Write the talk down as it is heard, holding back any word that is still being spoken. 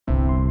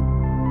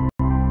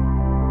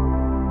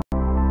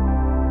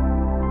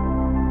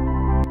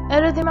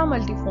Erythema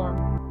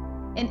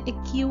multiforme, an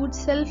acute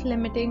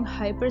self-limiting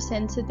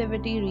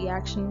hypersensitivity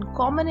reaction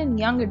common in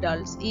young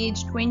adults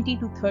aged 20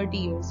 to 30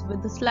 years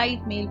with a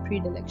slight male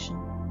predilection,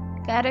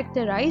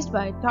 characterized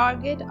by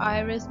target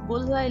iris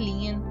bullseye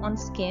lesion on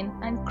skin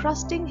and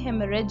crusting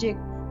hemorrhagic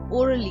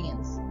oral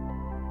lesions.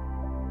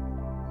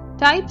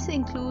 Types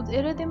include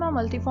erythema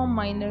multiforme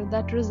minor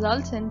that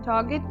results in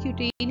target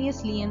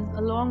cutaneous lesions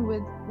along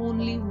with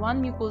only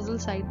one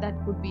mucosal site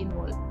that could be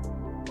involved.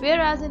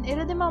 Whereas in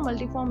erythema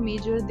multiforme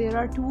major, there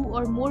are two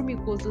or more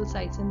mucosal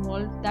sites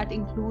involved that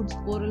includes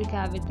oral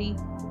cavity,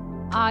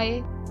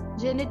 eye,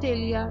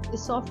 genitalia,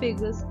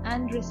 esophagus,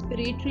 and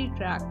respiratory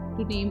tract,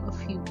 to name a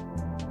few.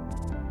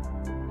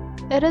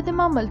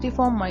 Erythema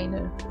multiforme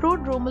minor.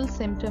 Prodromal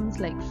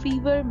symptoms like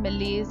fever,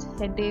 malaise,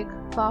 headache,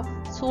 cough,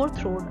 sore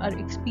throat are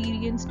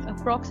experienced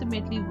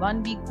approximately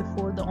 1 week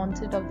before the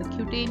onset of the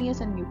cutaneous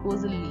and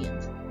mucosal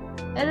lesions.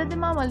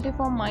 Erythema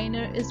multiforme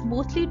minor is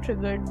mostly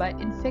triggered by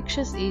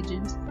infectious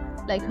agents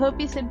like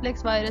herpes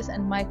simplex virus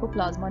and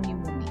mycoplasma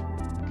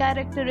pneumoniae.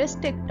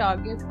 Characteristic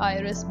target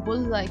iris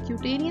bullseye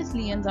cutaneous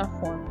lesions are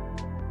formed.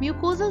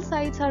 Mucosal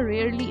sites are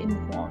rarely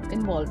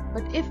involved,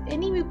 but if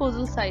any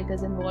mucosal site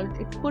is involved,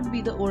 it could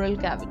be the oral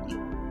cavity.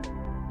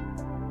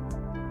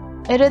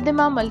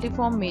 Erythema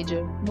multiforme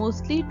major,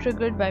 mostly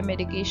triggered by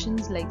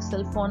medications like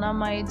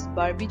sulfonamides,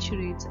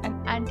 barbiturates,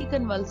 and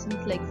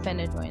anticonvulsants like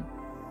phenytoin.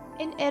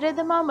 In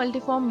erythema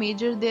multiforme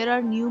major, there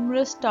are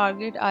numerous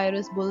target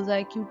iris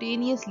bullseye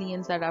cutaneous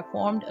lesions that are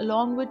formed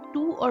along with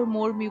two or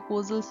more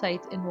mucosal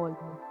sites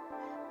involvement.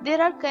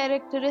 There are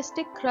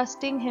characteristic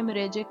crusting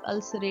hemorrhagic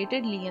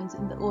ulcerated lesions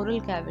in the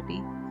oral cavity,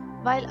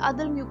 while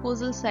other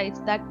mucosal sites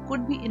that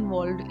could be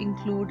involved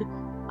include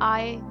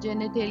eye,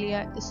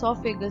 genitalia,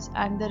 esophagus,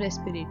 and the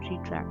respiratory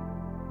tract.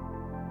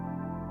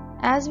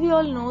 As we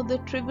all know, the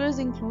triggers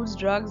includes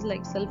drugs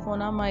like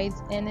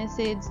sulfonamides,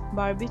 NSAIDs,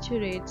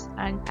 barbiturates,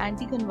 and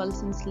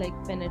anticonvulsants like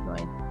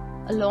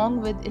phenytoin, along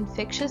with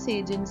infectious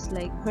agents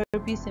like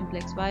herpes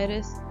simplex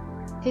virus,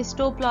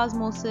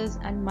 histoplasmosis,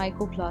 and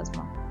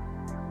mycoplasma.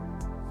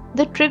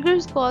 The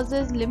triggers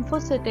causes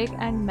lymphocytic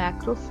and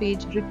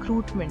macrophage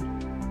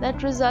recruitment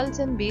that results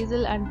in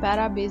basal and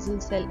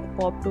parabasal cell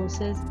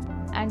apoptosis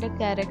and a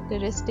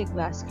characteristic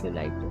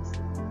vasculitis,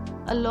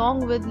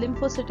 along with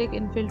lymphocytic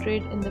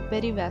infiltrate in the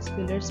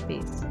perivascular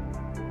space.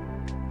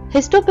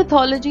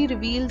 Histopathology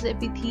reveals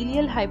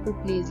epithelial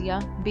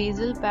hyperplasia,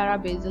 basal,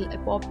 parabasal,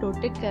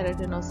 apoptotic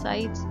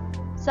keratinocytes,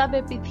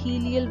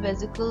 subepithelial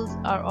vesicles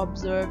are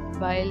observed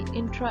while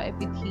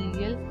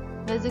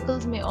intraepithelial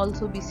vesicles may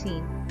also be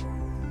seen.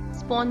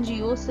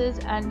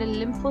 Spongiosis and a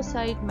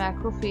lymphocyte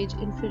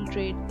macrophage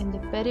infiltrate in the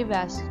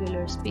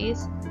perivascular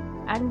space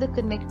and the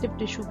connective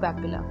tissue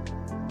papilla.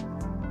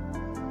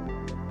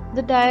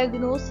 The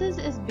diagnosis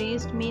is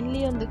based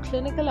mainly on the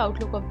clinical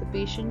outlook of the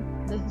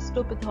patient, the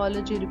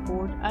histopathology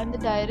report, and the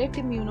direct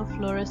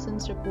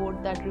immunofluorescence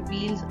report that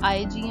reveals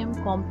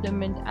IgM,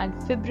 complement, and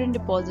fibrin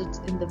deposits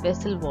in the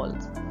vessel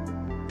walls.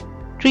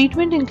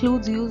 Treatment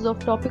includes use of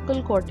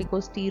topical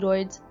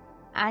corticosteroids,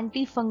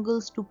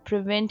 antifungals to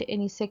prevent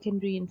any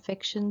secondary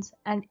infections,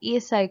 and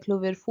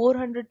acyclovir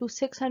 400 to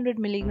 600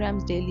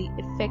 mg daily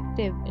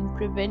effective in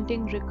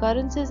preventing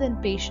recurrences in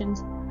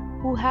patients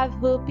who have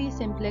herpes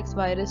simplex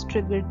virus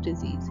triggered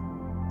disease.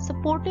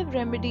 Supportive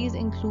remedies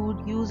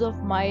include use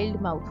of mild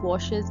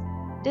mouthwashes,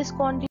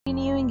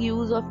 discontinuing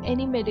use of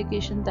any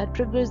medication that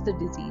triggers the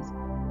disease,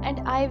 and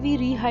IV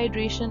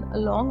rehydration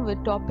along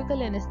with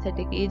topical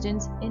anesthetic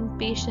agents in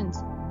patients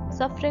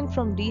suffering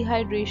from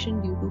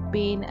dehydration due to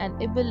pain and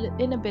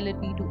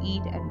inability to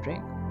eat and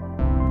drink.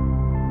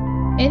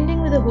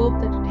 Ending with the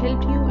hope that it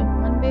helped you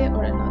in one way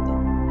or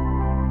another.